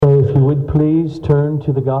If you would please turn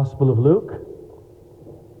to the Gospel of Luke,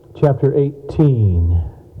 chapter 18.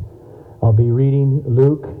 I'll be reading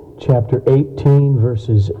Luke chapter 18,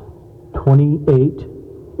 verses 28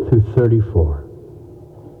 through 34.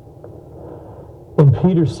 And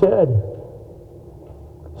Peter said,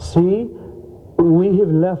 "See, we have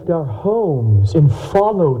left our homes and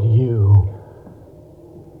followed you."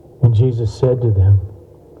 And Jesus said to them,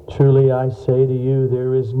 "Truly I say to you,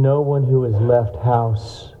 there is no one who has left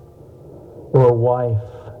house, or wife,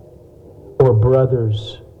 or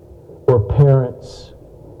brothers, or parents,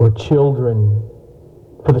 or children,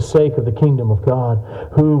 for the sake of the kingdom of God,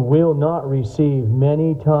 who will not receive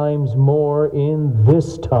many times more in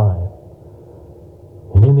this time,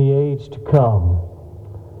 and in the age to come,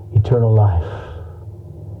 eternal life."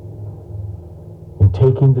 And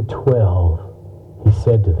taking the 12, he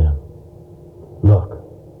said to them, "Look,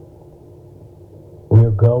 we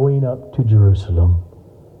are going up to Jerusalem,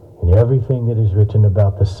 and everything that is written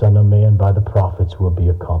about the Son of Man by the prophets will be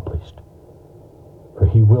accomplished. For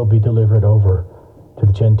he will be delivered over to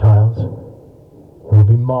the Gentiles, and will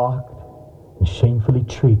be mocked, and shamefully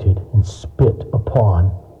treated, and spit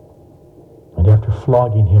upon. And after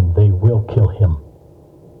flogging him, they will kill him.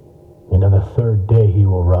 And on the third day he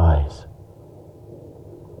will rise."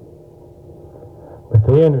 But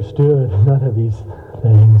they understood none of these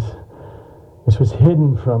things. This was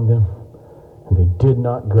hidden from them, and they did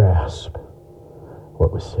not grasp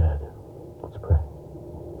what was said. Let's pray.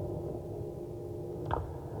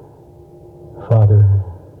 Father,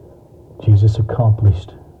 Jesus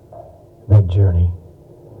accomplished that journey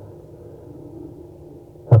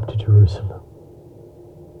up to Jerusalem.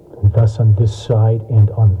 And thus on this side and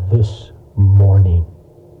on this morning,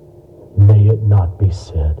 may it not be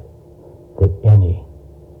said that any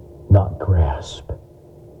not grasp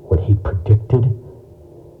what he predicted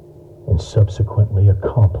and subsequently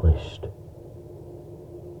accomplished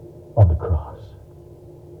on the cross.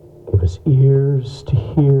 Give us ears to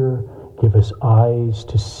hear, give us eyes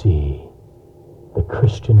to see the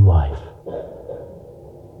Christian life,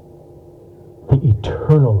 the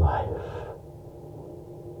eternal life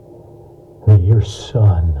that your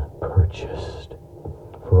Son purchased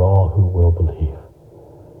for all who will believe,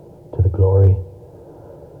 to the glory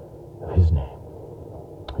of his name.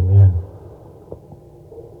 Amen.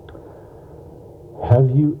 Have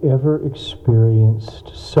you ever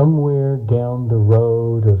experienced somewhere down the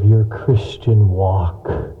road of your Christian walk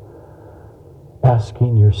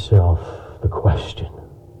asking yourself the question,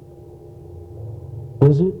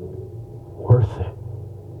 is it worth it?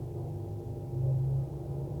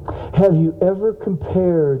 Have you ever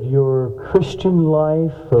compared your Christian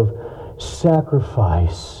life of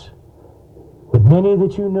sacrifice with many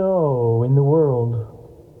that you know in the world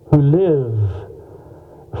who live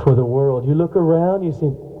for the world? You look around, you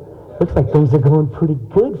see, looks like things are going pretty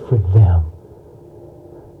good for them.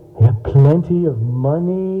 They have plenty of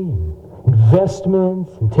money, and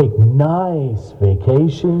investments, and take nice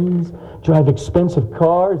vacations, drive expensive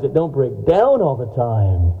cars that don't break down all the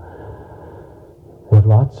time. They have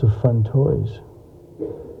lots of fun toys.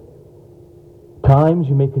 Times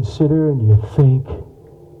you may consider and you think,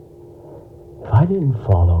 if I didn't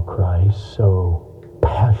follow Christ so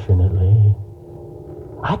passionately,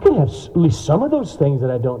 I could have at least some of those things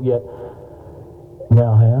that I don't yet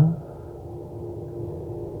now have.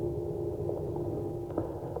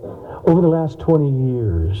 Over the last 20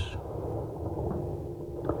 years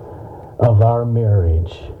of our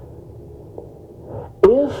marriage,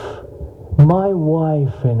 if my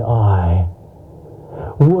wife and I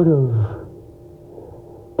would have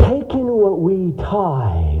taken what we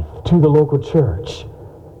tithe to the local church,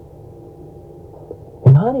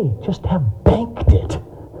 and honey, just have banked it,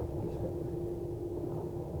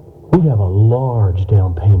 we'd have a large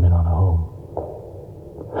down payment on a home.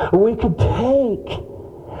 We could take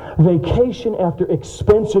vacation after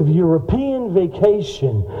expensive European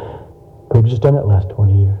vacation. We've just done that last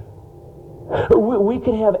 20 years. We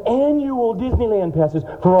could have annual Disneyland passes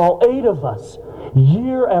for all 8 of us,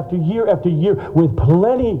 year after year after year, with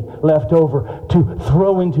plenty left over to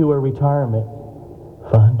throw into a retirement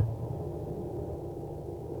fund.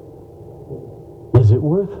 Is it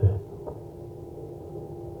worth it?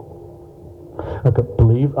 Like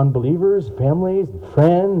unbelievers, families,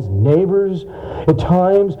 friends, neighbors, at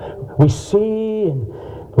times we see and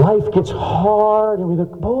life gets hard and we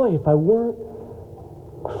look, boy, if I weren't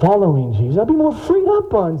following Jesus, I'd be more freed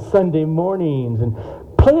up on Sunday mornings and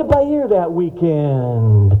play it by ear that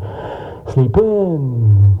weekend, sleep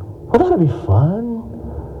in. Well, that'd be fun.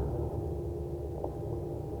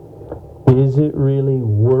 Is it really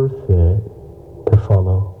worth it to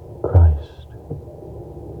follow Christ?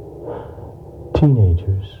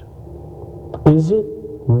 Teenagers, is it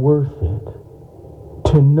worth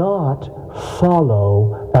it to not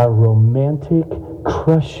follow our romantic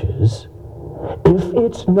crushes if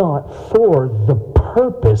it's not for the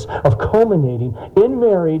purpose of culminating in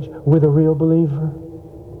marriage with a real believer?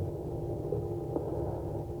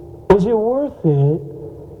 Is it worth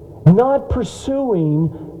it not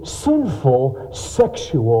pursuing sinful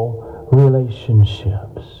sexual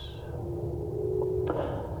relationships?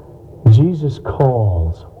 Jesus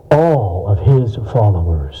calls all of his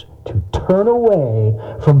followers to turn away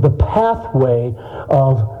from the pathway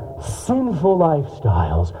of sinful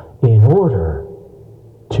lifestyles in order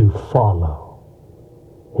to follow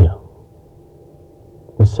him.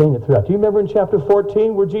 He's saying it throughout. Do you remember in chapter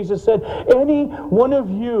 14 where Jesus said, any one of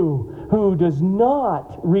you who does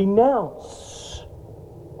not renounce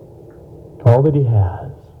all that he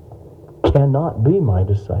has cannot be my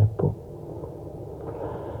disciple?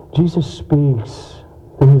 Jesus speaks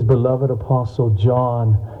through his beloved apostle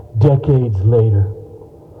John decades later.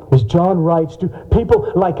 As John writes to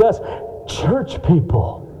people like us, church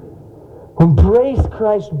people, who embrace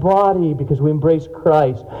Christ's body because we embrace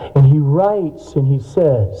Christ. And he writes and he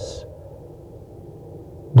says,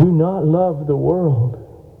 do not love the world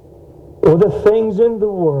or the things in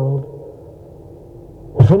the world.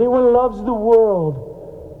 If anyone loves the world,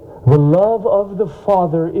 the love of the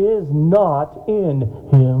Father is not in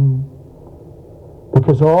him.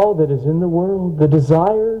 Because all that is in the world, the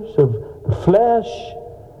desires of the flesh,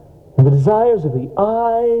 and the desires of the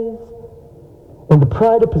eyes, and the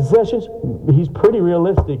pride of possessions, he's pretty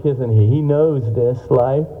realistic, isn't he? He knows this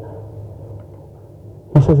life.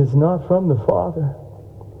 He says it's not from the Father,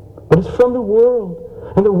 but it's from the world.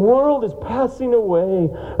 And the world is passing away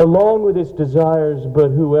along with its desires, but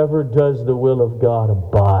whoever does the will of God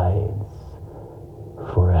abides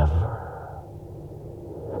forever.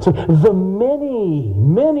 So the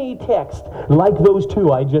many texts like those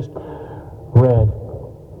two I just read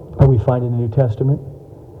that we find in the New Testament,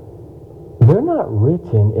 they're not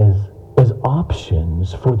written as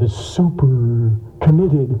options for the super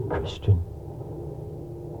committed Christian.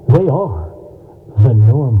 They are the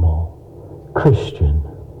normal Christian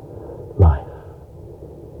life.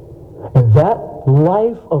 And that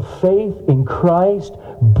life of faith in Christ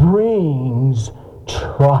brings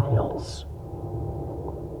trials.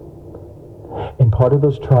 And part of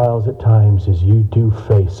those trials at times is you do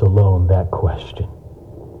face alone that question.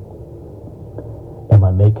 Am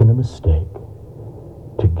I making a mistake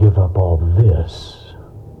to give up all this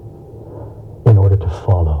in order to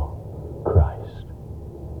follow Christ?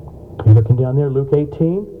 Are you looking down there, Luke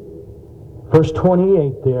 18? Verse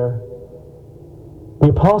 28 there. The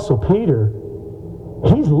Apostle Peter,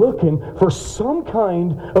 he's looking for some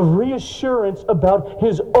kind of reassurance about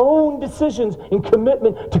his own decisions and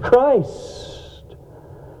commitment to Christ.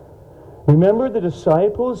 Remember, the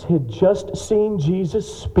disciples had just seen Jesus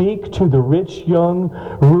speak to the rich young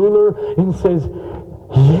ruler and says,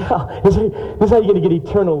 yeah, this is how you're going to get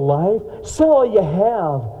eternal life. Sell all you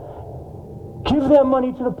have. Give that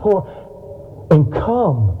money to the poor and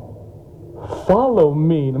come. Follow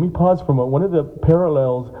me. Let me pause for a moment. One of the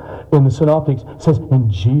parallels in the Synoptics says, and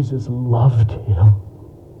Jesus loved him.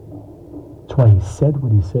 That's why he said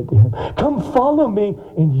what he said to him. Come follow me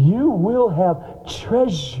and you will have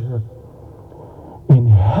treasure in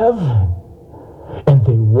heaven. And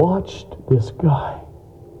they watched this guy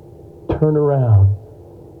turn around,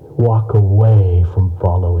 walk away from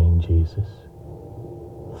following Jesus.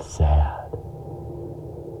 Sad.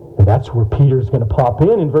 And that's where Peter's going to pop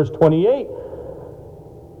in verse 28.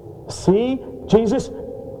 See, Jesus,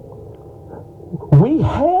 we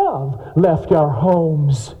have left our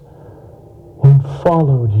homes and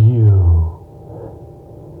followed you.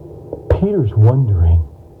 Peter's wondering,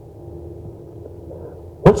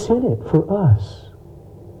 what's in it for us?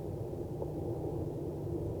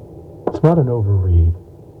 It's not an overread.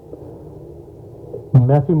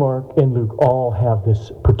 Matthew, Mark, and Luke all have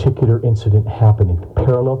this particular incident happen in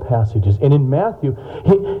parallel passages. And in Matthew,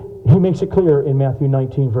 he makes it clear in Matthew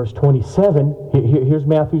 19, verse 27. Here's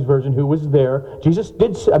Matthew's version, who was there.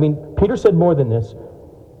 Peter said more than this.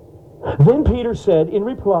 Then Peter said in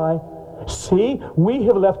reply, see, we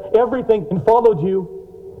have left everything and followed you.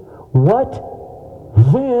 What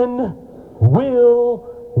then will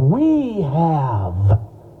we have?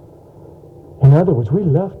 In other words, we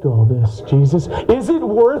left all this, Jesus. Is it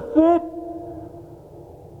worth it?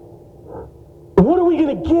 What are we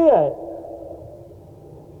going to get?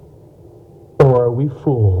 Or are we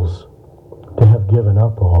fools to have given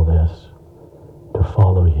up all this to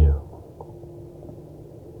follow you?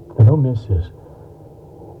 And don't miss this.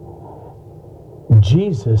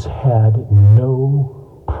 Jesus had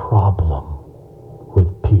no problem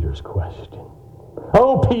with Peter's question.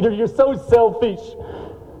 Oh, Peter, you're so selfish.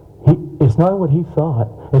 It's not what he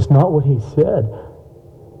thought. It's not what he said.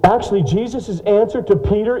 Actually, Jesus' answer to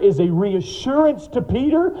Peter is a reassurance to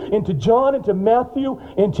Peter and to John and to Matthew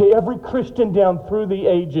and to every Christian down through the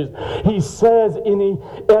ages. He says, in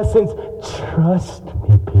essence, trust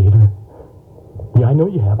me, Peter. Yeah, I know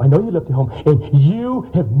you have. I know you left your home. And you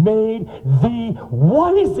have made the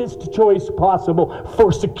wisest choice possible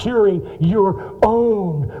for securing your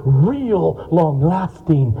own real,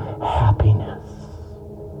 long-lasting happiness.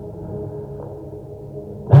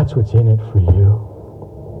 That's what's in it for you.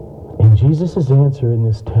 And Jesus' answer in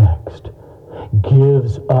this text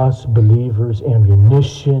gives us believers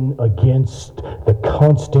ammunition against the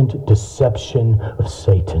constant deception of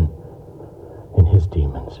Satan and his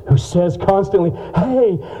demons, who says constantly,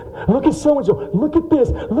 hey, look at so-and-so, look at this,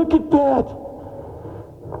 look at that.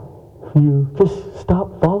 If you just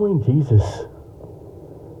stop following Jesus,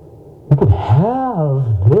 you could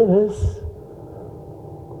have this.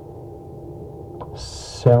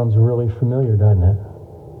 Sounds really familiar, doesn't it?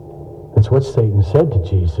 That's what Satan said to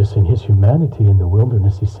Jesus in his humanity in the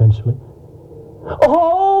wilderness, essentially.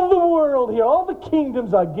 All the world here, all the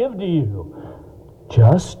kingdoms I give to you,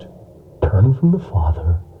 just turn from the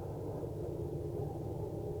Father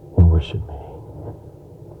and worship me.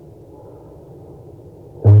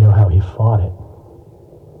 And we know how he fought it.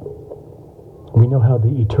 We know how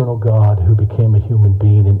the eternal God who became a human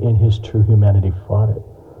being and in his true humanity fought it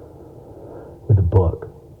with a book.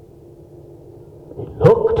 He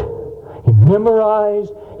looked, he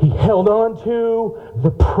memorized, he held on to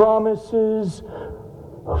the promises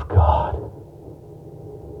of God.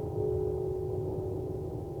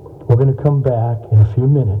 We're going to come back in a few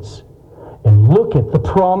minutes and look at the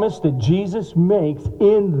promise that Jesus makes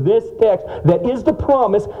in this text that is the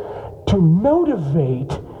promise to motivate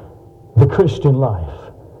the Christian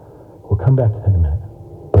life. We'll come back to that in a minute.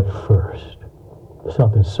 But first,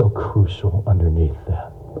 something so crucial underneath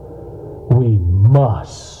that. We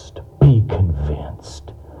must be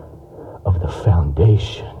convinced of the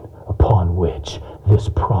foundation upon which this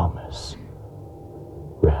promise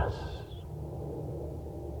rests.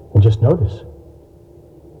 And just notice,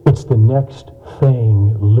 it's the next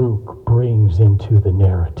thing Luke brings into the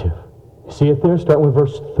narrative. You see it there? Start with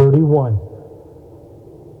verse 31.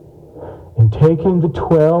 And taking the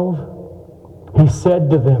 12, he said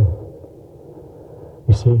to them,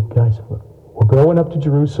 you see, guys, look, we're going up to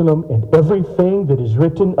Jerusalem, and everything that is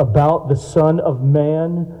written about the Son of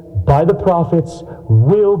Man by the prophets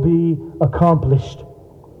will be accomplished.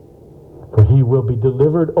 For he will be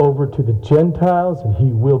delivered over to the Gentiles, and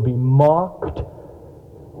he will be mocked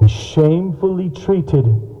and shamefully treated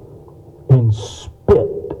and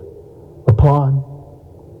spit upon.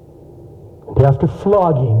 And after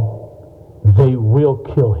flogging, they will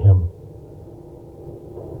kill him.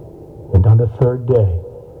 And on the third day,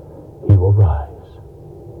 he will rise.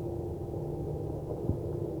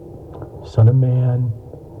 Son of Man,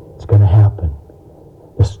 it's going to happen.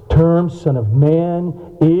 This term, Son of Man,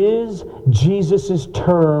 is Jesus'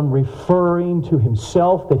 term referring to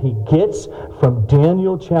himself that he gets from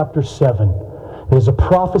Daniel chapter 7. There's a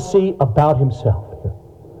prophecy about himself here.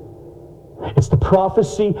 It's the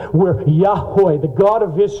prophecy where Yahweh, the God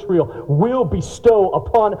of Israel, will bestow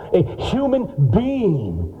upon a human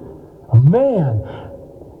being, a man,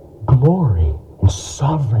 glory and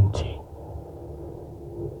sovereignty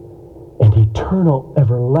and eternal,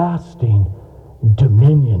 everlasting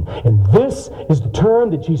dominion. And this is the term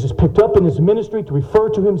that Jesus picked up in his ministry to refer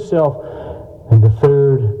to himself in the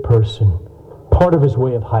third person, part of his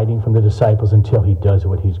way of hiding from the disciples until he does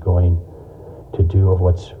what he's going to do of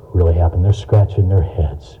what's really happened. They're scratching their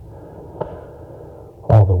heads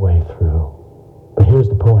all the way through. But here's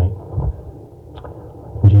the point.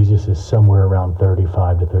 Jesus is somewhere around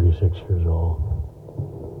 35 to 36 years old.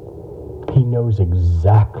 He knows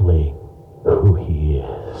exactly who he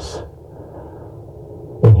is.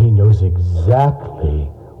 And he knows exactly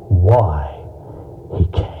why he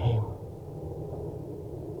came.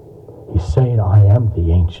 He's saying, I am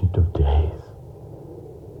the Ancient of Days.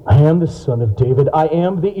 I am the Son of David. I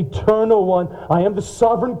am the Eternal One. I am the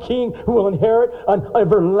Sovereign King who will inherit an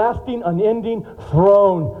everlasting, unending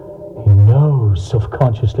throne. He knows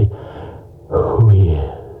self-consciously who he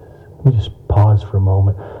is. Let me just pause for a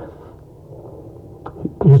moment.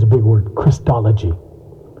 Here's a big word, Christology.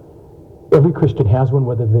 Every Christian has one,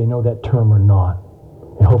 whether they know that term or not.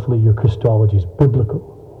 And hopefully your Christology is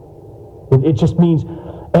biblical. It just means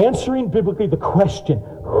answering biblically the question,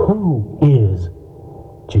 who is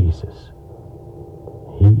Jesus?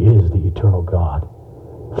 He is the eternal God,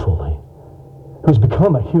 fully, who's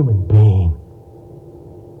become a human being.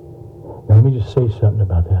 Now let me just say something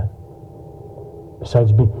about that.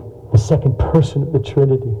 Besides being the second person of the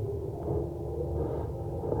Trinity,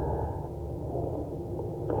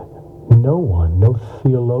 no one, no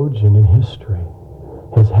theologian in history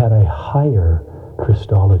has had a higher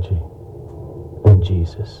Christology than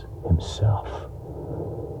Jesus himself.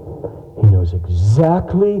 He knows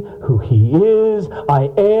exactly who he is.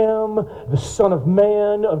 I am the Son of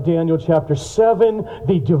Man of Daniel chapter 7,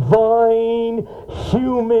 the divine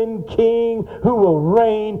human king who will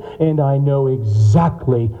reign, and I know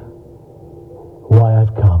exactly why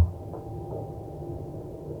I've come.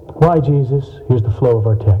 Why, Jesus? Here's the flow of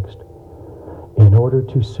our text. In order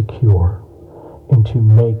to secure and to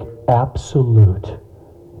make absolute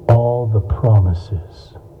all the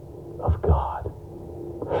promises of God.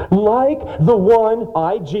 Like the one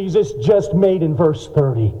I, Jesus, just made in verse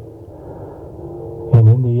 30. And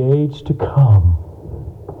in the age to come,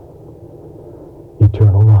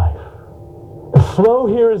 eternal life. The flow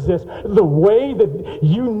here is this. The way that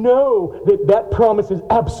you know that that promise is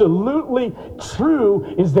absolutely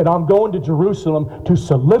true is that I'm going to Jerusalem to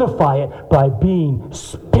solidify it by being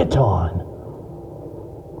spit on.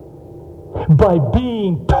 By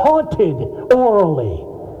being taunted orally.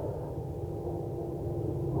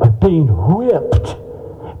 By being whipped.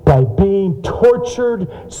 By being tortured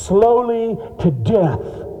slowly to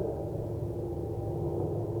death.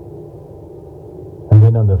 And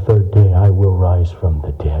then on the third day I will rise from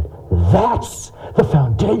the dead. That's the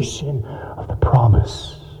foundation of the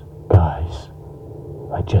promise, guys,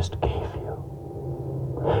 I just gave you.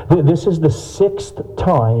 This is the 6th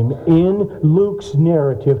time in Luke's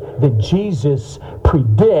narrative that Jesus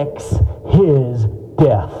predicts his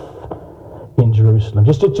death in Jerusalem.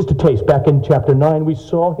 Just a taste. Back in chapter 9 we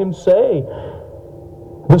saw him say,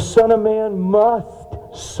 the Son of Man must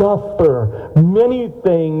suffer many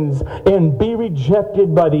things and be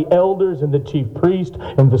rejected by the elders and the chief priests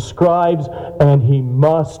and the scribes, and he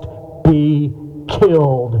must be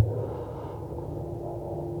killed.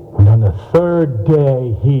 And on the third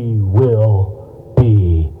day he will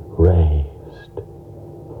be raised.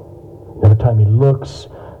 Another time he looks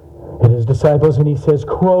at his disciples and he says,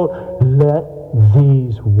 quote, let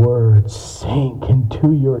these words sink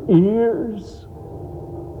into your ears.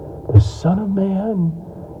 The Son of Man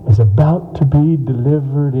is about to be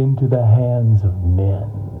delivered into the hands of men.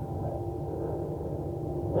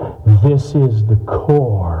 This is the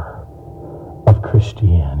core of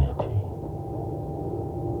Christianity.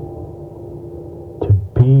 To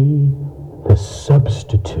be the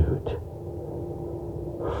substitute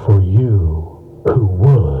for you who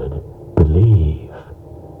would believe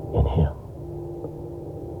in him.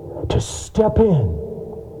 To step in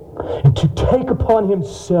and to take upon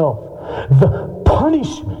himself the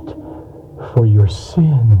punishment for your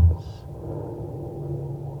sins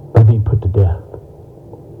by being put to death,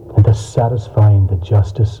 and thus satisfying the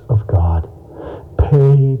justice of God,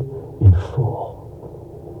 paid in full.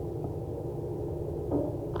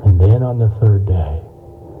 And then on the third day,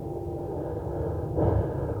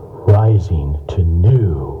 rising to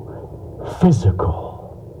new, physical,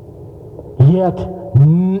 yet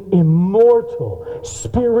immortal,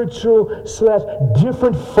 spiritual /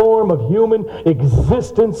 different form of human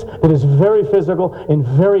existence that is very physical and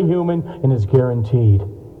very human and is guaranteed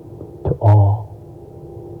to all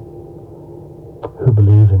who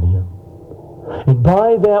believe in him. And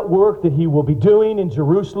by that work that he will be doing in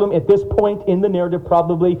Jerusalem at this point in the narrative,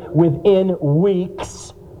 probably within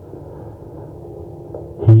weeks,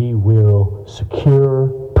 he will secure,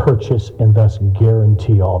 purchase, and thus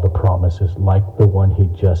guarantee all the promises like the one he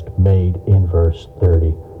just made in verse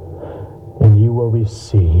 30. And you will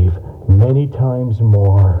receive many times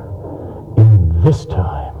more in this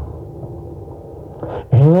time.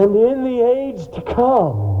 And in the age to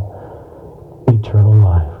come, eternal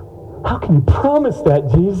life. How can you promise that,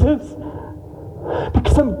 Jesus?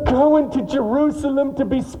 Because I'm going to Jerusalem to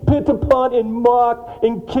be spit upon and mocked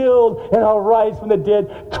and killed, and I'll rise from the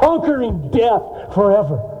dead, conquering death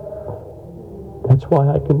forever. That's why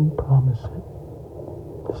I can promise it.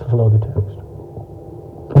 This is below the text.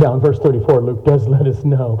 Now in verse 34, Luke does let us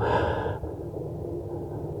know.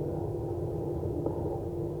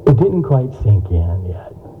 It didn't quite sink in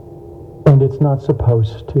yet. And it's not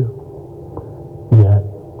supposed to yet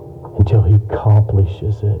until he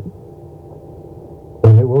accomplishes it.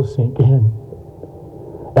 And it will sink in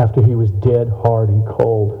after he was dead, hard, and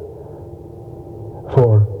cold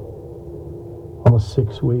for almost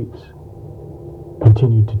 6 weeks.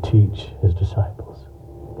 Continued to teach his disciples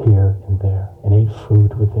here and there, and ate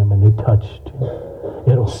food with them, and they touched him,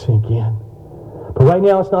 it'll sink in. But right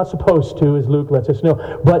now it's not supposed to, as Luke lets us know.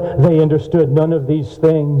 But they understood none of these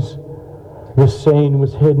things. The saying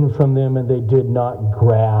was hidden from them, and they did not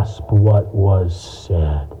grasp what was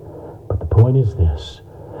said. But the point is this.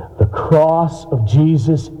 The cross of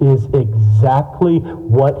Jesus is exactly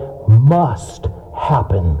what must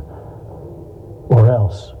happen. Or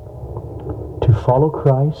else, to follow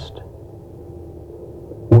Christ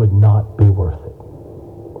would not be worth it.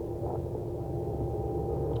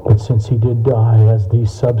 But since he did die as the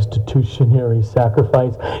substitutionary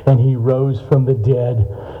sacrifice and he rose from the dead,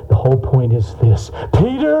 the whole point is this.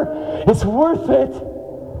 Peter, it's worth it.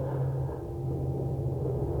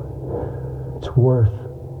 It's worth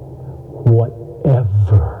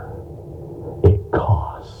whatever it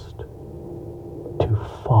cost to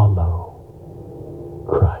follow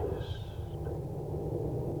Christ.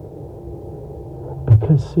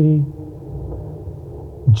 Because see,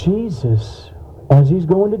 Jesus, as he's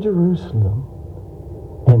going to Jerusalem,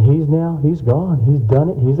 and he's gone, he's done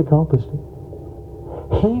it, he's accomplished it.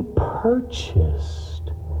 He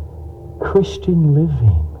purchased Christian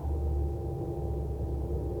living,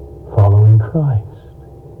 following Christ.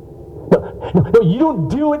 No, you don't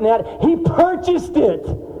do it in that. He purchased it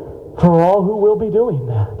for all who will be doing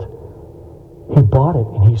that. He bought it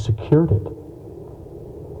and he secured it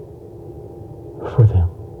for them.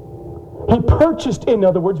 He purchased, in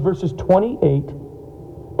other words, verses 28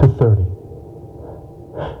 to 30.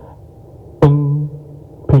 And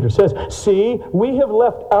Peter says, see, we have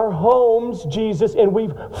left our homes, Jesus, and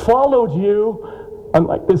we've followed you.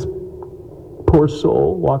 Unlike this poor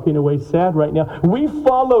soul walking away sad right now. We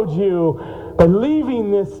followed you by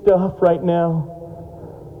leaving this stuff right now.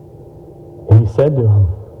 And he said to him,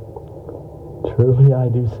 truly I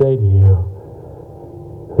do say to you,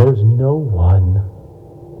 there's no one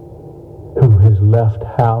who has left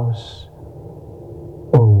house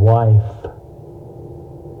or wife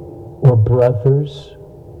or brothers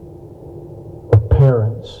or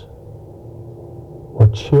parents or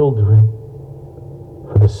children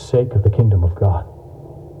for the sake of the kingdom of God,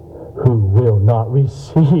 who will not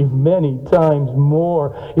receive many times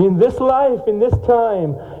more in this life, in this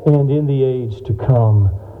time, and in the age to come,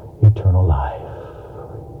 eternal life.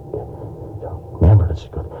 Remember, let's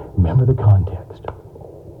just go. Remember the context.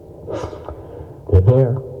 They're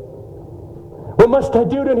there. What must I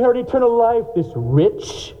do to inherit eternal life? This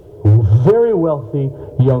rich, very wealthy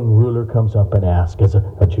young ruler comes up and asks, as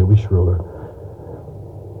a Jewish ruler.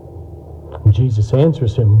 And Jesus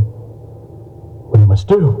answers him what he must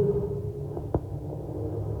do.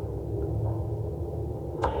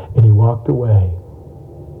 And he walked away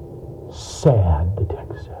sad, the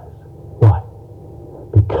text says. Why?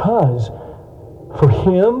 Because for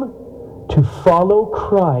him to follow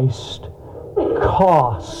Christ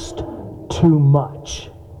cost too much.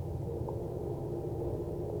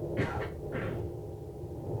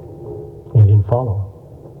 He didn't follow him.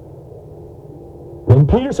 Then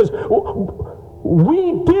Peter says,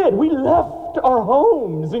 we left our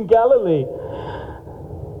homes in Galilee.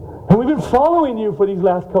 And we've been following you for these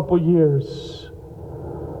last couple years.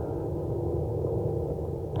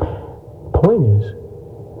 Point is,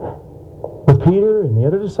 with Peter and the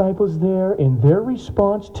other disciples there, in their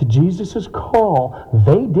response to Jesus' call,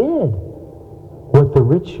 they did what the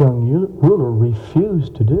rich young ruler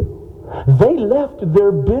refused to do. They left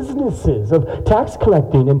their businesses of tax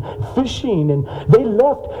collecting and fishing, and they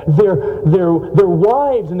left their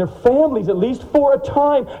wives and their families, at least for a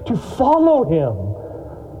time, to follow him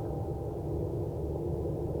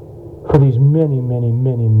for these many, many,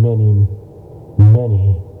 many, many,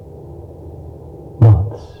 many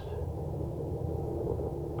months.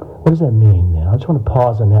 What does that mean then? I just want to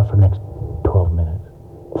pause on that for the next 12 minutes.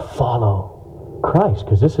 Follow Christ,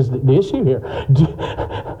 because this is the issue here.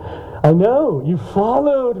 I know, you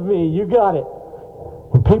followed me. You got it.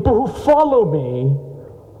 And people who follow me,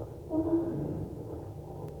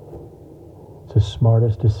 it's the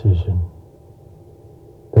smartest decision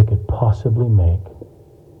they could possibly make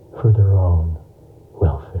for their own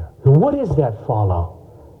welfare. So what is that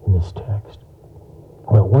follow in this text?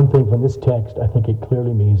 Well, one thing from this text I think it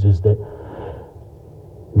clearly means is that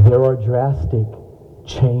there are drastic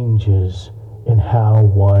changes in how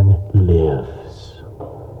one lives.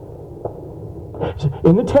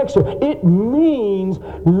 In the text here, it means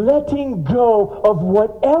letting go of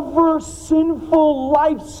whatever sinful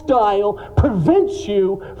lifestyle prevents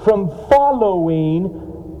you from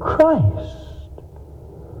following Christ.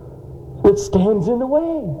 It stands in the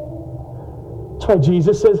way. That's why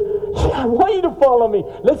Jesus says, I want you to follow me.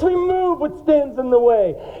 Let's remove what stands in the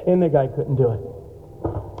way. And the guy couldn't do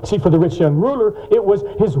it. See, for the rich young ruler, it was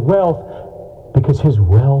his wealth because his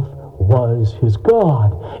wealth was his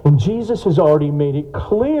God. And Jesus has already made it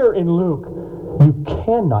clear in Luke, you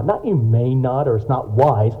cannot, not you may not, or it's not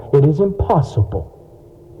wise, it is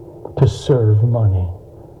impossible to serve money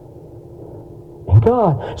and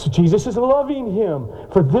God. So Jesus is loving him.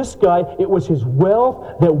 For this guy, it was his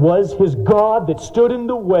wealth that was his God that stood in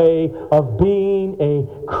the way of being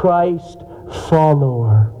a Christ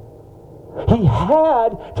follower. He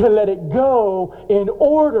had to let it go in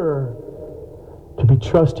order to be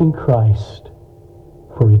trusting Christ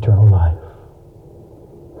for eternal life.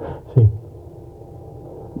 See,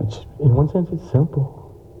 in one sense it's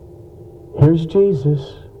simple. Here's Jesus.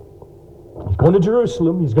 He's going to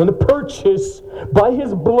Jerusalem. He's going to purchase by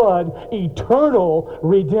his blood eternal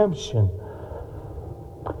redemption.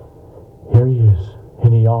 Here he is,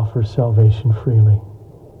 and he offers salvation freely.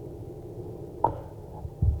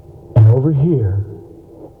 And over here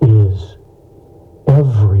is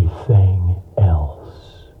everything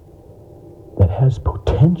else that has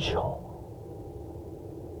potential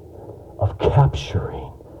of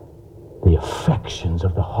capturing the affections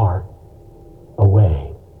of the heart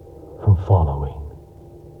away from following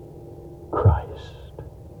Christ.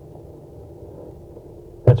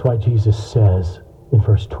 That's why Jesus says in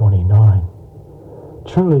verse 29,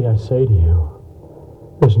 truly I say to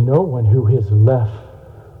you, there's no one who has left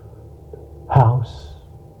house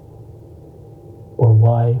or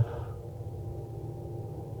wife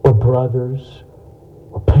or brothers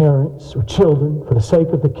or parents or children for the sake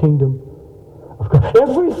of the kingdom of God.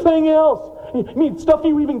 Everything else, I mean, stuff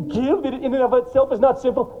you even give that in and of itself is not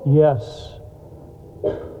simple. Yes.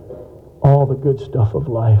 All the good stuff of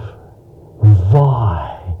life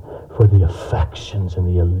vie for the affections and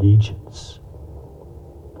the allegiance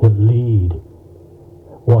that lead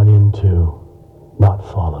one into not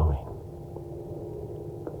following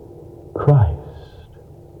Christ.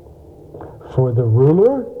 For the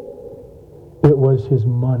ruler, it was his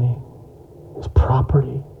money, his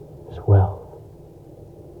property, his wealth.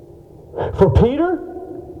 For Peter,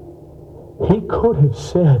 he could have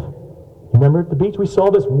said, remember at the beach, we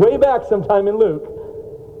saw this way back sometime in Luke,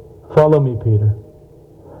 follow me, Peter.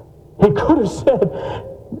 He could have said,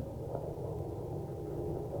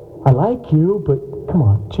 I like you, but come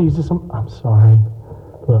on, Jesus, I'm sorry.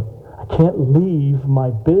 Look, I can't leave my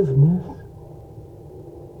business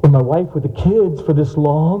and my wife with the kids for this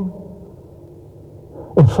long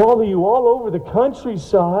and follow you all over the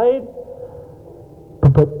countryside.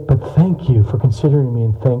 But thank you for considering me,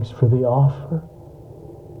 and thanks for the offer.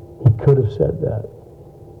 He could have said that.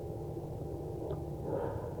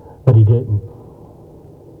 But he didn't.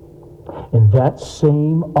 And that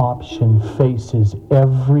same option faces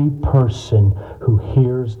every person who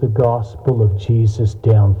hears the gospel of Jesus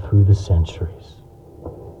down through the centuries.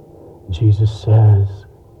 Jesus says,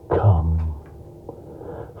 come,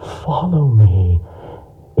 follow me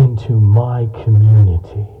into my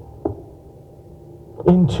community,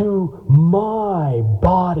 into my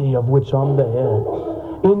body of which I'm the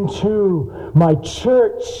head, into my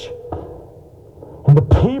church and the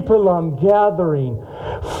people I'm gathering.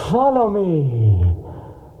 Follow me.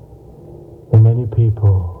 And many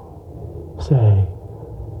people say,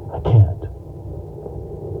 I can't.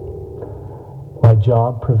 My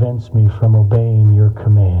job prevents me from obeying your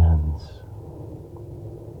commands.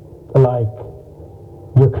 Like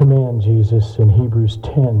your command, Jesus, in Hebrews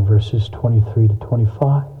 10, verses 23 to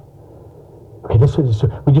 25. Okay, this is,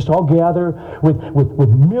 we just all gather with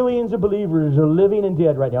millions of believers who are living and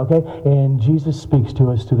dead right now, okay? And Jesus speaks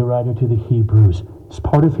to us through the writer to the Hebrews. It's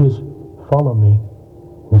part of his follow me.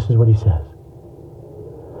 This is what he says.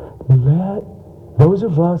 Let those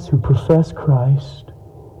of us who profess Christ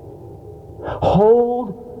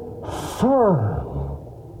hold firm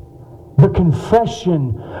the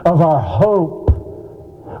confession of our hope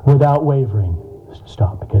without wavering.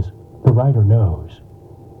 Stop, because the writer knows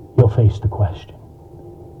you'll face the question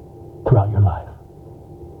throughout your life.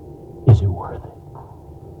 Is it worth it?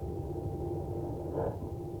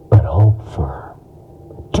 But hold firm.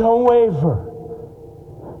 Don't waver.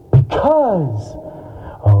 Because,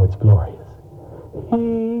 oh, it's glorious.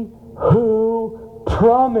 He who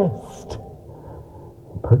promised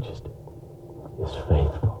and purchased it is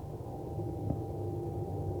faithful.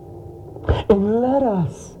 And let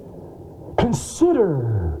us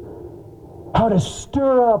consider how to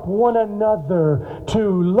stir up one another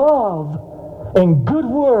to love and good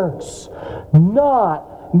works,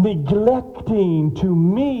 not neglecting to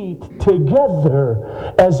meet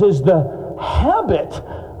together, as is the habit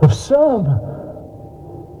of some,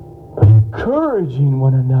 but encouraging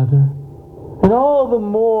one another, and all the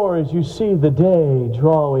more as you see the day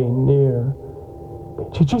drawing near.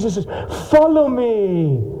 Jesus says, follow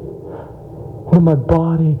me in my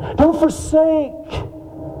body. Don't forsake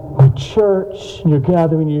my church and you're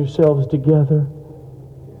gathering yourselves together.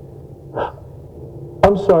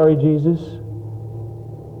 I'm sorry, Jesus.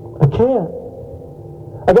 I can't.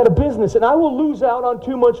 I got a business and I will lose out on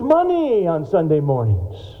too much money on Sunday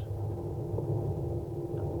mornings.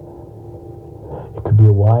 It could be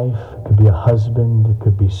a wife, it could be a husband, it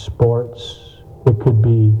could be sports, it could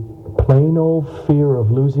be plain old fear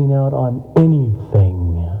of losing out on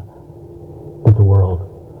anything that the world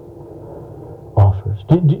offers.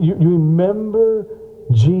 Do you remember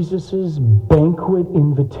Jesus' banquet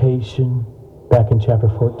invitation back in chapter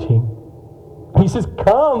 14? He says,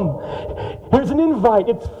 come. Here's an invite.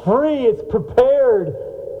 It's free. It's prepared.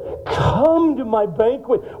 Come to my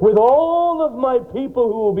banquet with all of my people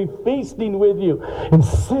who will be feasting with you, and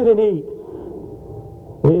sit and eat.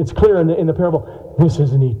 It's clear in the parable, this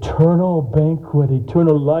is an eternal banquet,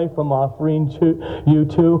 eternal life I'm offering to you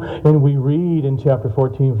to. And we read in chapter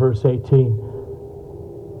 14, verse 18,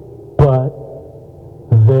 but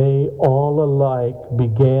they all alike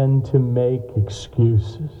began to make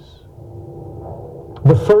excuses.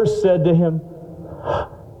 The first said to him,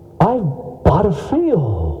 I've bought a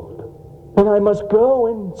field, and I must go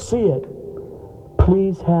and see it.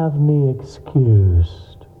 Please have me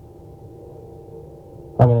excused.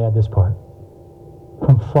 I'm going to add this part.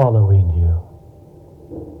 From following you.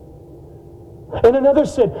 And another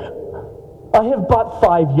said, I have bought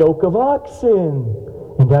 5 yoke of oxen,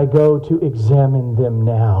 and I go to examine them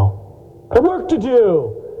now. Got work to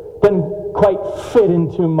do. Doesn't quite fit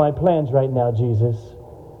into my plans right now, Jesus.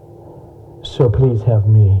 So please have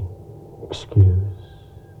me excused.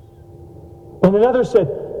 And another said,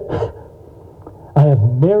 I have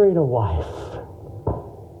married a wife,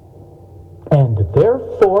 and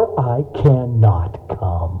therefore I cannot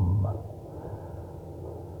come.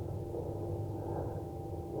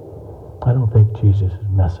 I don't think Jesus is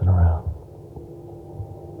messing around.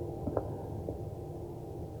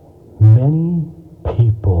 Many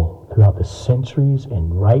people throughout the centuries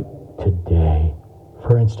and right today,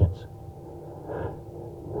 for instance,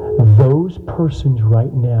 those persons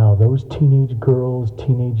right now, those teenage girls,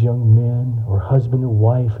 teenage young men, or husband and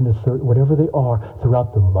wife and the third, whatever they are,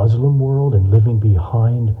 throughout the Muslim world and living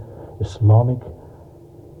behind Islamic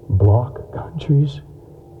bloc countries,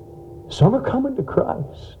 some are coming to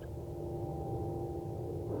Christ.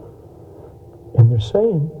 And they're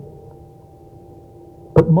saying,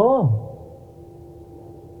 but Mom,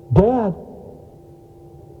 Dad,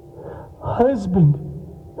 husband,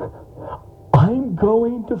 I'm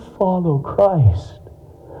going to follow Christ.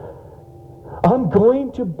 I'm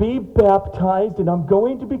going to be baptized and I'm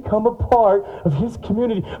going to become a part of His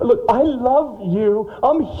community. Look, I love you.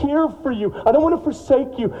 I'm here for you. I don't want to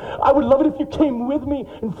forsake you. I would love it if you came with me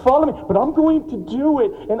and followed me, but I'm going to do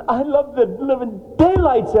it. And I love the living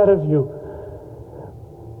daylights out of you.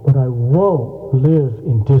 But I won't live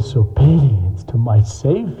in disobedience to my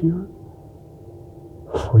Savior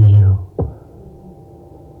for you.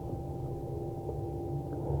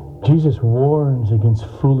 Jesus warns against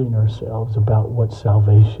fooling ourselves about what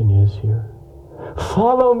salvation is here.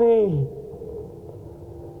 Follow me.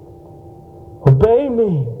 Obey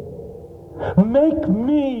me. Make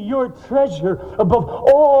me your treasure above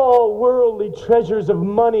all worldly treasures of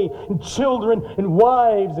money and children and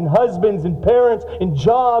wives and husbands and parents and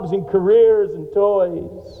jobs and careers and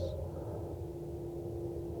toys.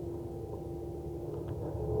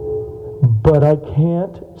 But I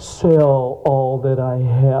can't sell all that I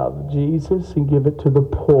have, Jesus, and give it to the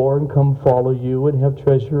poor and come follow you and have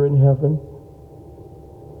treasure in heaven.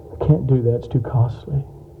 I can't do that. It's too costly.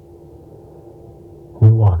 And he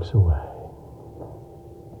walks away.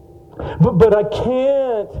 But I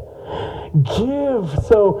can't give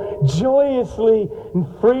so joyously and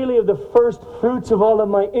freely of the first fruits of all of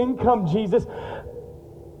my income, Jesus.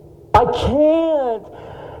 I can't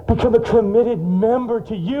become a committed member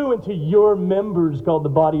to you and to your members called the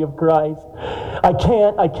body of Christ. I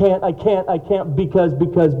can't because.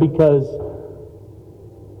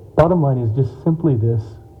 Bottom line is just simply this.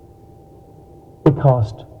 It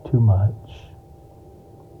costs too much.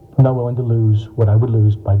 I'm not willing to lose what I would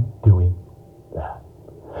lose by doing that.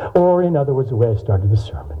 Or in other words, the way I started the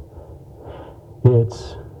sermon.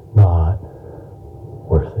 It's not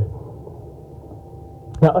worth it.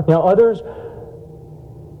 Now others,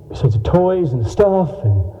 besides the toys and the stuff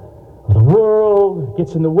and the world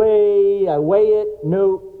gets in the way, I weigh it,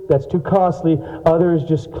 nope, that's too costly. Others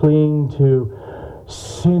just cling to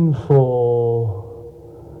sinful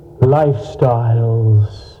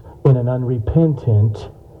lifestyles in an unrepentant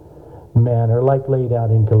manner, like laid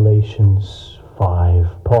out in Galatians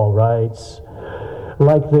 5, Paul writes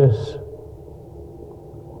like this: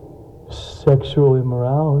 sexual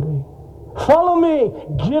immorality. Follow me,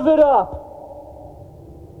 give it up.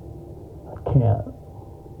 I can't.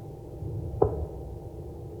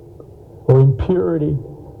 Or impurity,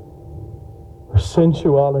 or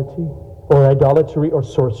sensuality, or idolatry, or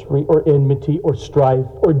sorcery, or enmity, or strife,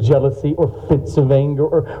 or jealousy, or fits of anger,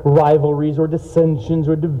 or rivalries, or dissensions,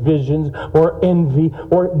 or divisions, or envy,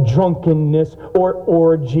 or drunkenness, or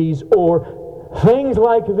orgies, or things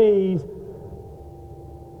like these.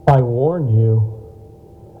 I warn you,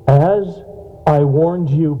 as I warned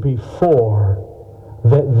you before,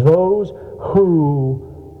 that those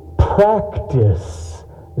who practice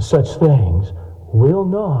such things will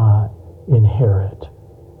not inherit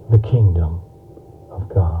the kingdom of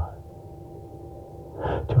God.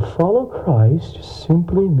 To follow Christ just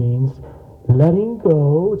simply means letting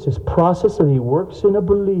go. It's this process that he works in a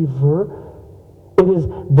believer. It is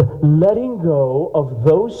the letting go of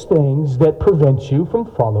those things that prevent you from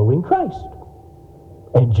following Christ.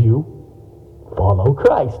 And you follow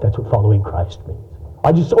Christ. That's what following Christ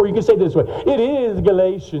means. Or you can say it this way. It is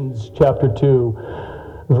Galatians chapter 2,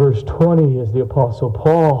 verse 20, as the Apostle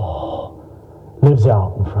Paul lives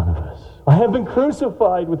out in front of us. I have been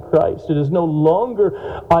crucified with Christ. It is no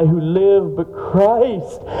longer I who live, but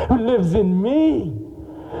Christ who lives in me.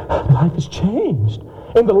 Life has changed.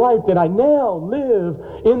 And the life that I now live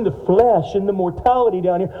in the flesh, in the mortality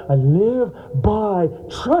down here, I live by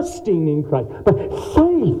trusting in Christ, by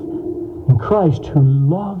faith in Christ who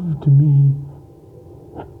loved me.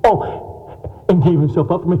 Oh, and gave himself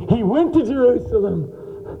up for me. He went to Jerusalem.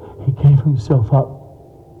 He gave himself up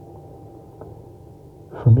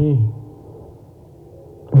for me.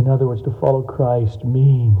 In other words, to follow Christ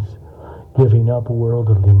means giving up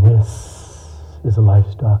worldliness is a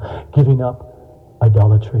lifestyle. Giving up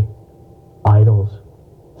idolatry, idols,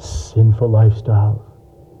 sinful lifestyles.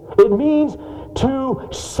 It means to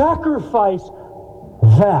sacrifice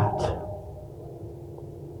that.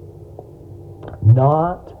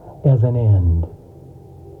 Not as an end.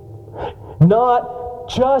 Not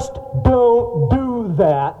just don't do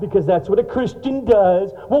that because that's what a Christian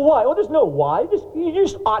does. Well, why? Well, there's no why. You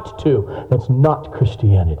just ought to. That's not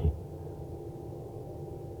Christianity.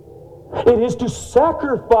 It is to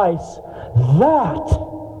sacrifice that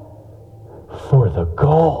for the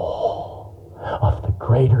goal of the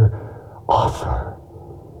greater offer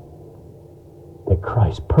that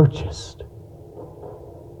Christ purchased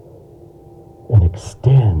and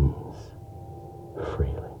extends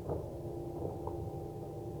freely.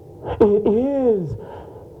 It is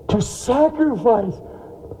to sacrifice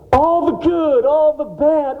all the good, all the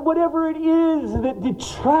bad, whatever it is that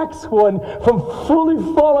detracts one from fully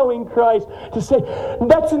following Christ, to say,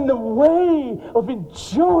 that's in the way of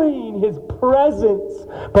enjoying his presence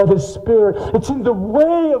by the Spirit. It's in the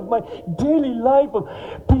way of my daily life of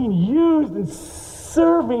being used and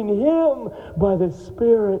serving him by the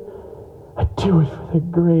Spirit. I do it for the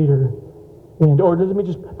greater end. Or let me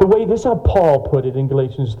just, this is how Paul put it in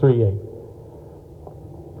Galatians 3:8.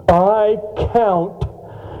 I count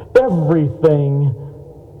everything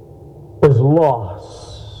as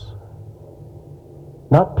loss.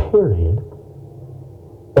 Not period.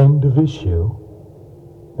 End of issue.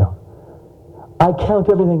 No. I count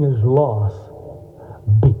everything as loss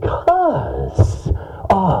because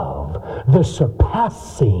of the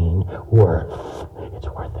surpassing worth. It's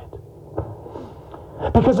worth it.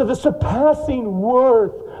 Because of the surpassing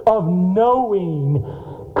worth of knowing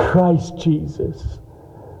Christ Jesus,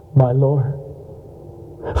 my Lord.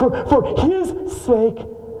 For his sake,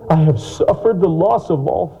 I have suffered the loss of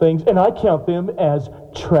all things, and I count them as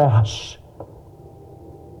trash.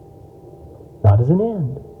 Not as an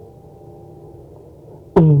end.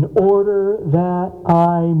 In order that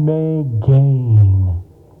I may gain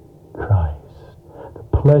Christ. The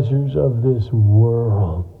pleasures of this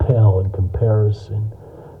world pale in comparison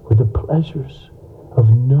with the pleasures of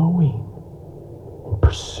knowing and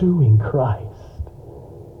pursuing Christ.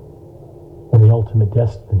 And the ultimate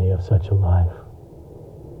destiny of such a life.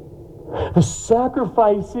 The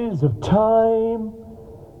sacrifices of time,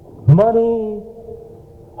 money,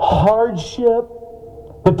 hardship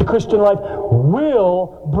that the Christian life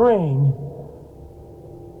will bring,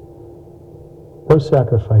 those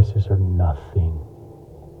sacrifices are nothing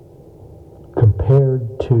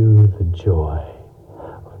compared to the joy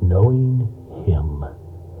of knowing him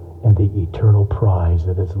and the eternal prize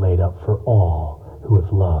that is laid up for all who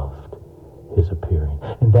have loved his appearing.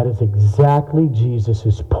 And that is exactly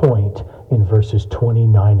Jesus' point in verses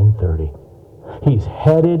 29 and 30. He's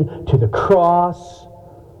headed to the cross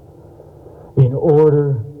in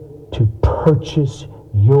order to purchase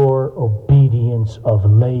your obedience of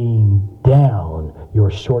laying down your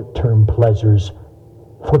short-term pleasures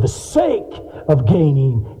for the sake of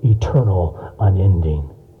gaining eternal, unending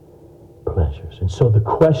pleasures. And so the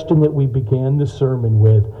question that we began the sermon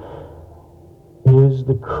with is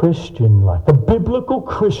the Christian life, the biblical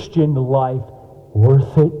Christian life,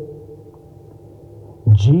 worth it?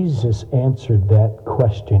 Jesus answered that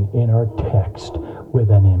question in our text with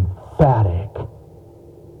an emphatic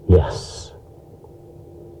yes.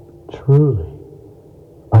 Truly,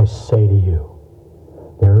 I say to you,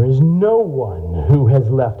 there is no one who has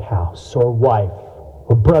left house or wife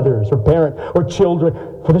or brothers or parent or children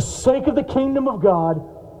for the sake of the kingdom of God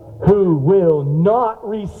who will not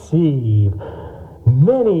receive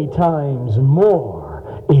many times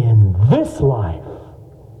more in this life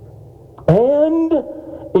and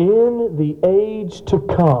in the age to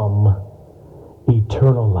come,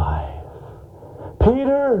 eternal life.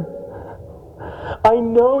 Peter, I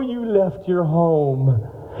know you left your home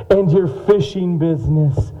and your fishing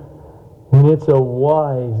business, and it's a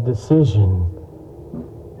wise decision.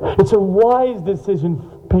 It's a wise decision,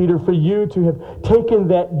 Peter, for you to have taken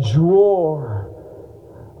that drawer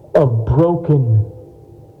of broken,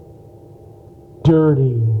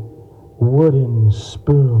 dirty, wooden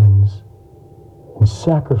spoons and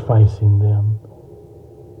sacrificing them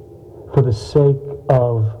for the sake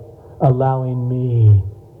of allowing me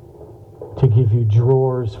to give you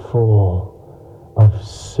drawers full of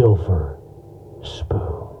silver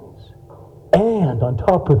spoons. And on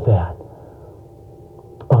top of that,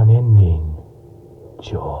 unending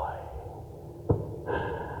joy.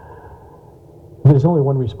 There's only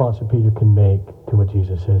one response that Peter can make to what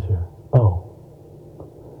Jesus says here. Oh,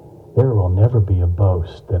 there will never be a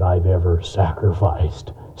boast that I've ever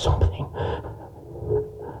sacrificed something.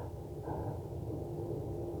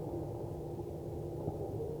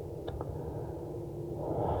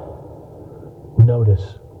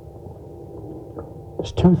 Notice,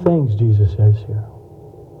 there's two things Jesus says here.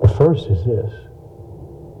 The first is this.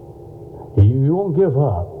 You won't give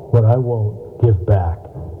up what I won't give back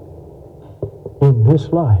in this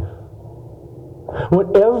life.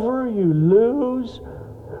 Whatever you lose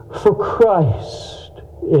for Christ,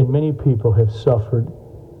 and many people have suffered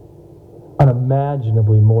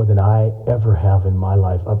unimaginably more than I ever have in my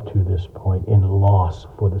life up to this point in loss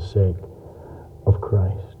for the sake of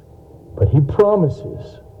Christ. But he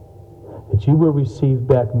promises that you will receive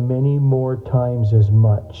back many more times as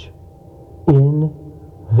much in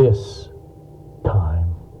this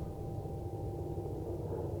time.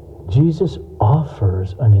 Jesus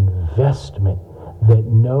offers an investment that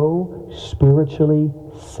no spiritually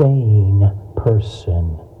sane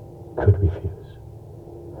person could refuse.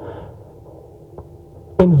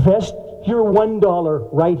 Invest your $1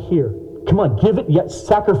 right here. Come on, give it, yet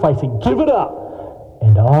sacrificing. Give it up.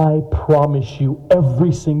 And I promise you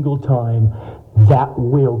every single time that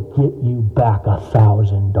will get you back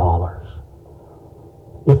 $1,000.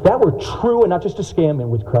 If that were true and not just a scam, and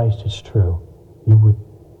with Christ it's true,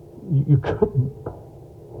 you couldn't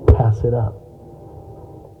pass it up.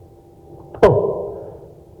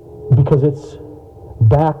 Oh, because it's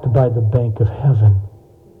backed by the bank of heaven.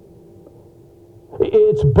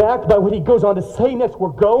 It's backed by what he goes on to say next. We're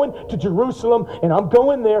going to Jerusalem, and I'm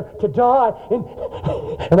going there to die, and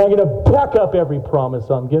I'm going to back up every promise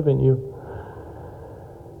I'm giving you.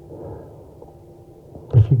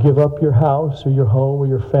 If you give up your house or your home or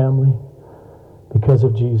your family because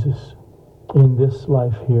of Jesus, in this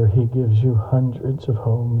life here, he gives you hundreds of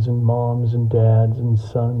homes and moms and dads and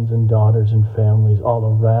sons and daughters and families all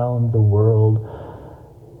around the world.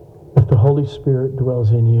 If the Holy Spirit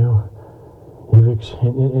dwells in you,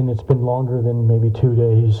 and it's been longer than maybe 2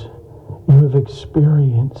 days, you have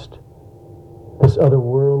experienced this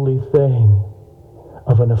otherworldly thing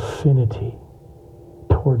of an affinity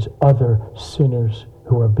towards other sinners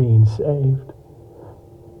who are being saved,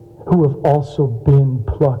 who have also been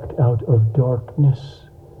plucked out of darkness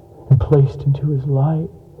and placed into his light.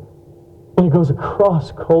 And it goes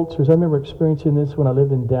across cultures. I remember experiencing this when I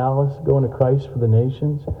lived in Dallas, going to Christ for the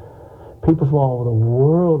Nations. People from all over the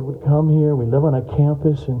world would come here. We live on a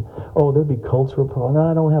campus, and there'd be cultural problems.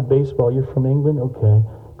 No, I don't have baseball. You're from England? Okay.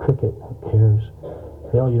 Cricket, who cares?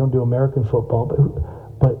 You don't do American football.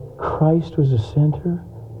 But Christ was the center.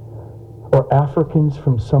 Or Africans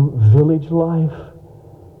from some village life.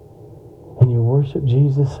 And you worship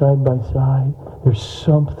Jesus side by side. There's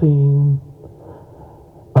something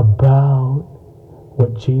about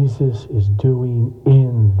what Jesus is doing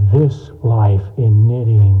in this life in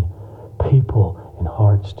knitting people and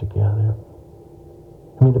hearts together.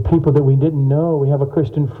 I mean, the people that we didn't know. We have a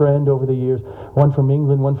Christian friend over the years, one from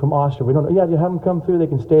England, one from Austria. We don't know. Yeah, you have them come through. They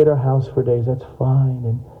can stay at our house for days. That's fine.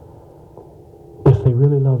 And if they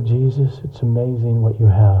really love Jesus, it's amazing what you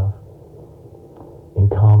have in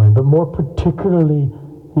common. But more particularly,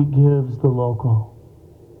 he gives the local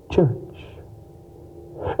church.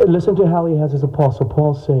 Listen to how he has his apostle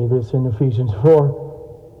Paul say this in Ephesians 4.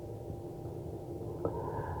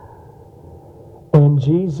 And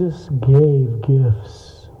Jesus gave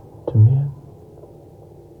gifts to men.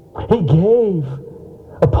 He gave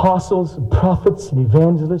apostles and prophets and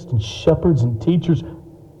evangelists and shepherds and teachers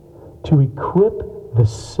to equip the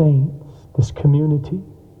saints, this community,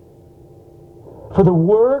 for the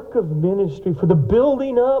work of ministry, for the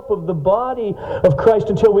building up of the body of Christ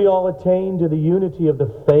until we all attain to the unity of the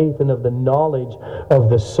faith and of the knowledge of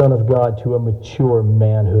the Son of God, to a mature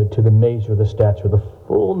manhood, to the measure of the stature, the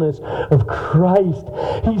fullness of Christ.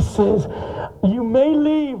 He says, you may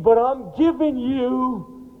leave, but I'm giving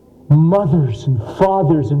you mothers and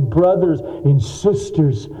fathers and brothers and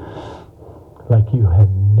sisters like you had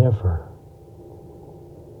never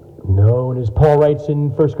known. As Paul writes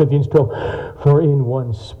in 1 Corinthians 12, for in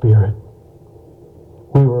one Spirit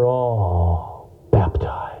we were all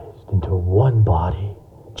baptized into one body.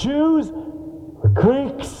 Jews or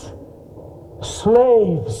Greeks,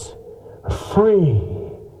 slaves or free,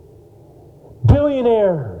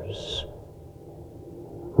 billionaires,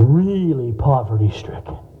 really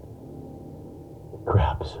poverty-stricken. He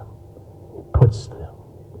grabs them, he puts them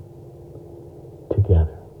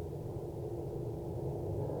together.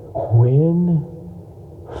 When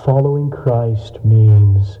following Christ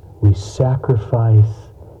means we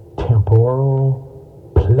sacrifice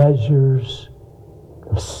temporal pleasures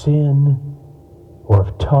of sin or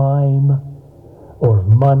of time or of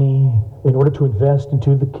money in order to invest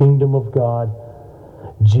into the kingdom of God,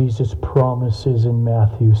 Jesus promises in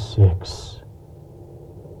Matthew 6,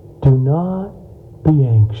 do not be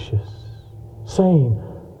anxious, saying,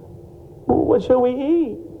 what shall we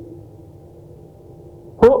eat?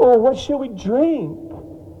 Or what shall we drink?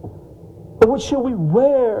 Or what shall we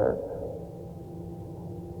wear?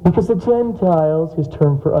 Because the Gentiles, his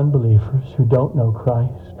term for unbelievers who don't know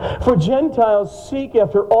Christ, for Gentiles seek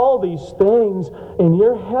after all these things, and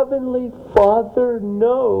your heavenly Father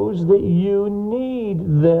knows that you need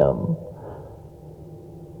them.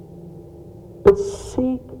 But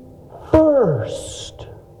seek first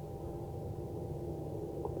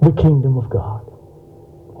the kingdom of God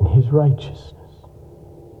and his righteousness,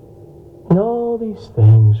 and all these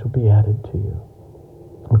things will be added to you.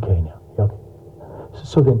 Okay, now. Okay.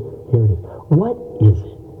 So then, here it is. What is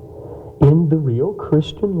it in the real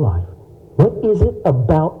Christian life? What is it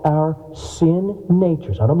about our sin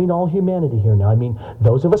natures? I don't mean all humanity here now. I mean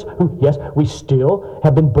those of us who, yes, we still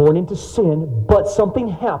have been born into sin, but something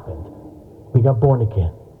happened. We got born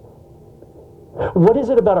again. What is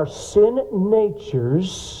it about our sin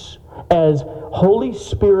natures as Holy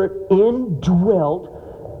Spirit indwelt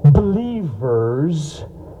believers?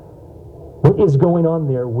 What is going on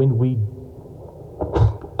there when we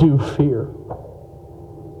do fear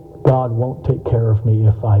God won't take care of me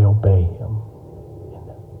if I obey him?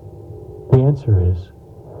 The answer is,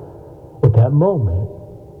 at that moment,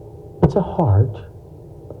 it's a heart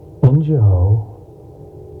in Joe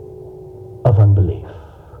of unbelief.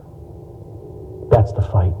 That's the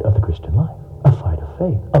fight of the Christian life, a fight of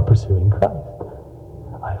faith, a pursuing Christ.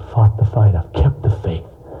 I have fought the fight, I've kept the faith.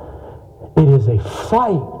 It is a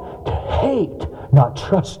fight to hate not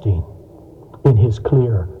trusting in his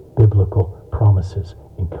clear biblical promises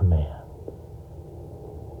and command.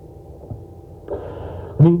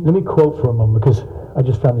 Let me quote for a moment, because I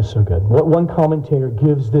just found this so good. What one commentator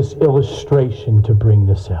gives this illustration to bring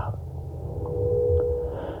this out.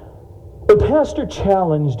 A pastor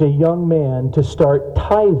challenged a young man to start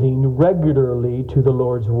tithing regularly to the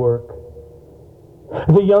Lord's work.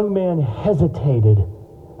 The young man hesitated,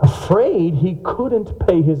 afraid he couldn't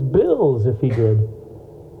pay his bills if he did.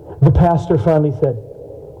 The pastor finally said,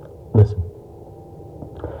 listen,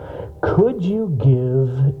 could you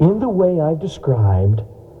give in the way I've described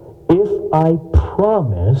if I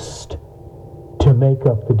promised to make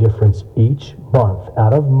up the difference each month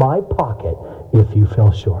out of my pocket if you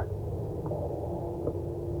fell short?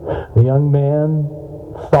 The young man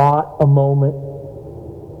thought a moment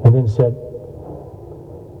and then said,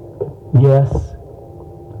 yes,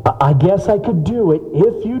 I guess I could do it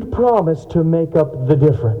if you'd promise to make up the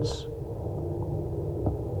difference.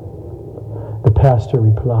 The pastor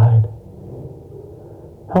replied,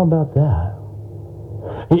 how about that?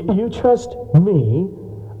 You trust me,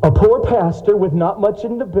 a poor pastor with not much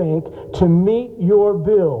in the bank, to meet your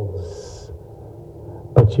bills.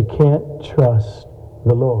 But you can't trust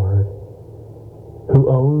the Lord, who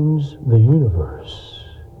owns the universe,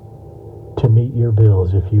 to meet your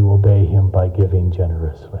bills if you obey Him by giving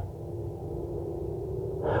generously.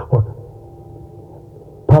 Or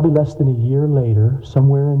probably less than a year later,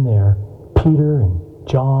 somewhere in there, Peter and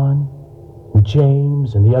John and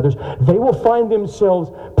James and the others, they will find themselves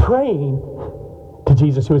praying to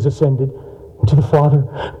Jesus who has ascended, and to the Father.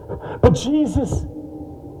 But Jesus,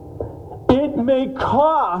 it may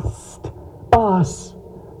cost us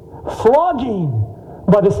flogging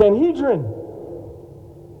by the Sanhedrin.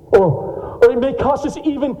 Or it may cost us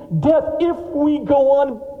even death if we go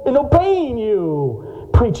on in obeying you,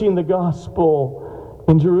 preaching the gospel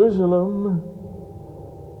in Jerusalem.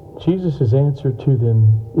 Jesus' answer to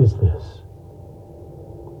them is this: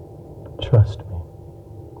 trust me.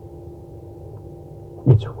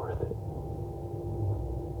 It's worth it.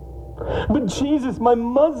 But Jesus, my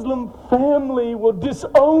Muslim family will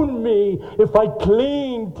disown me if I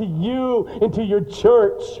cling to you and to your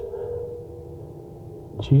church.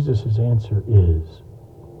 Jesus' answer is,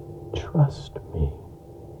 trust me.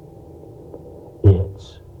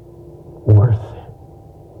 It's worth it.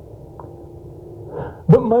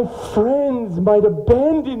 But my friends might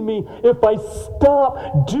abandon me if I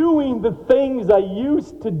stop doing the things I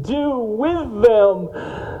used to do with them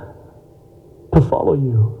to follow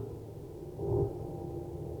you.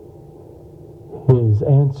 His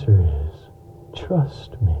answer is,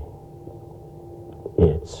 trust me.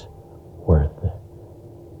 It's worth it.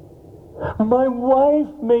 My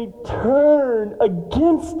wife may turn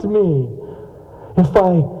against me if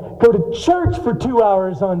I go to church for 2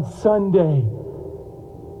 hours on Sunday.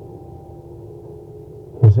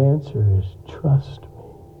 His answer is, trust me.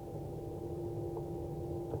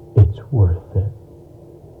 It's worth it.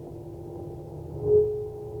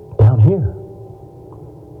 Down here.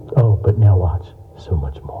 Oh, but now watch. So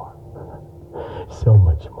much more. So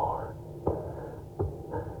much more.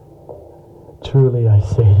 Truly I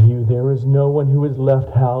say to you, there is no one who has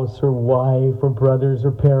left house or wife or brothers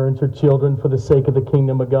or parents or children for the sake of the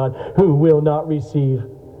kingdom of God who will not receive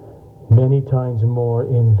many times more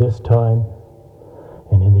in this time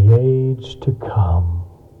and in the age to come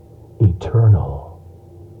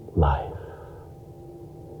eternal life.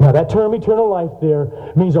 Now that term eternal life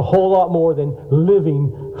there means a whole lot more than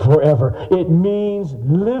living forever. It means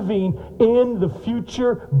living in the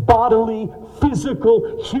future bodily,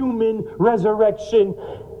 physical, human resurrection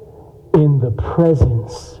in the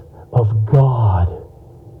presence of God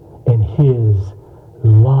and His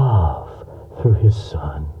love through His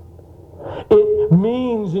Son. It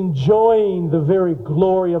means enjoying the very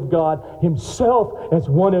glory of God Himself as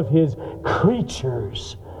one of His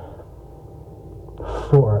creatures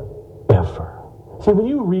forever. See, when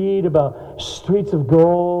you read about streets of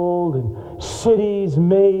gold and cities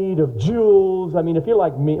made of jewels, I mean, if you're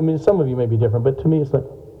like me, I mean, some of you may be different, but to me it's like,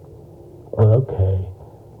 okay,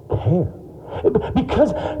 care.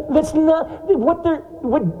 Because that's not what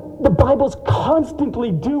the Bible's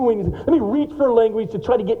constantly doing. Is, let me reach for language to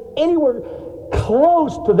try to get anywhere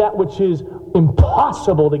close to that which is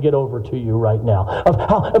impossible to get over to you right now, of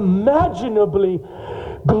how imaginably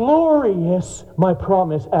glorious my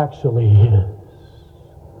promise actually is.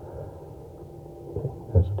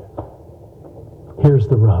 Here's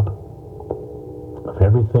the rub of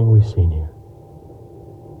everything we've seen here.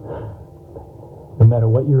 No matter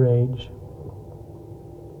what your age,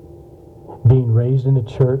 being raised in a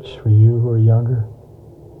church for you who are younger,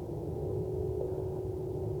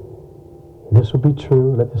 this will be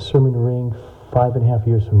true. Let the sermon ring 5.5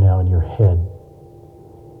 years from now in your head.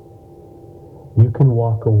 You can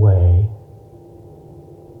walk away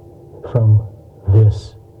from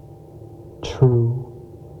this true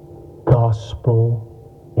gospel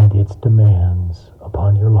and its demands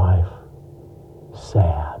upon your life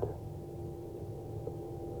sad,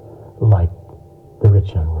 like the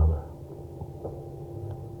rich young ruler.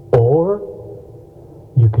 Or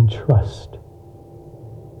you can trust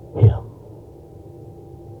Him.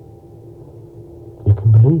 You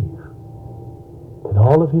can believe that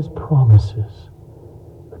all of His promises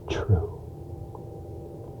are true.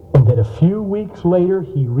 And that a few weeks later,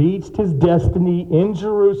 He reached His destiny in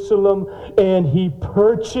Jerusalem and He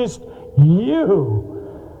purchased you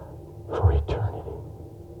for eternity.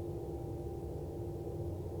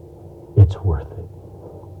 It's worth it.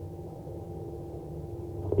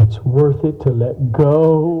 It's worth it to let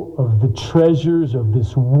go of the treasures of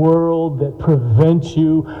this world that prevent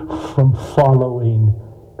you from following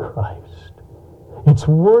Christ. It's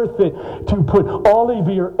worth it to put all of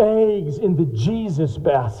your eggs in the Jesus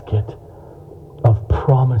basket of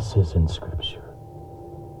promises in Scripture.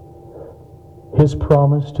 His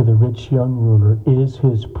promise to the rich young ruler is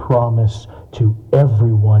His promise to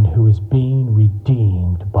everyone who is being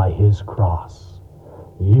redeemed by His cross.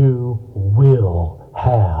 You will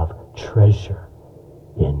have treasure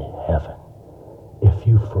in heaven if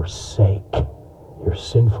you forsake your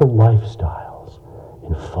sinful lifestyles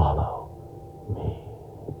and follow me.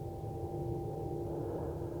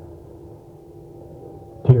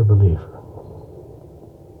 Dear believer,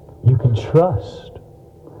 you can trust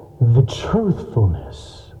the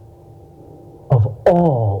truthfulness of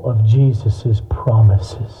all of Jesus'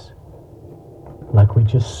 promises, like we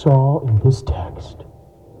just saw in this text,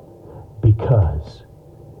 because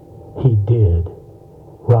He did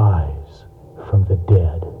rise from the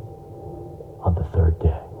dead on the third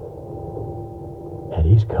day. And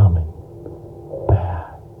He's coming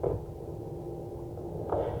back.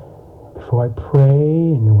 Before I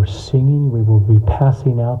pray and we're singing, we will be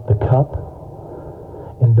passing out the cup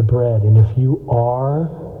and the bread. And if you are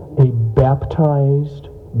a baptized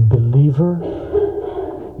believer,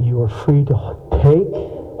 you are free to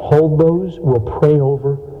hold those. We'll pray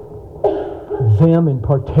over them and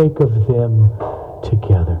partake of them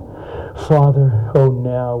together. Father, oh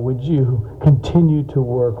now would you continue to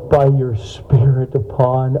work by your Spirit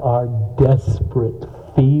upon our desperate,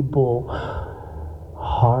 feeble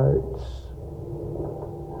hearts.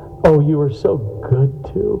 Oh, you are so good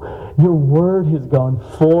too. Your word has gone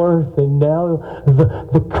forth, and now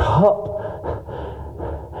the cup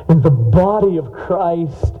and the body of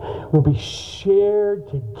Christ will be shared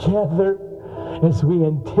together as we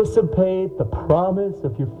anticipate the promise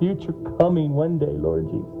of your future coming one day, Lord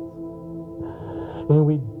Jesus. And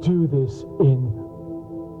we do this in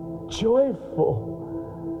joyful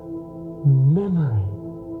memory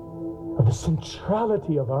of the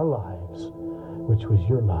centrality of our lives, which was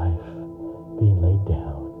your life being laid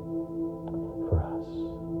down.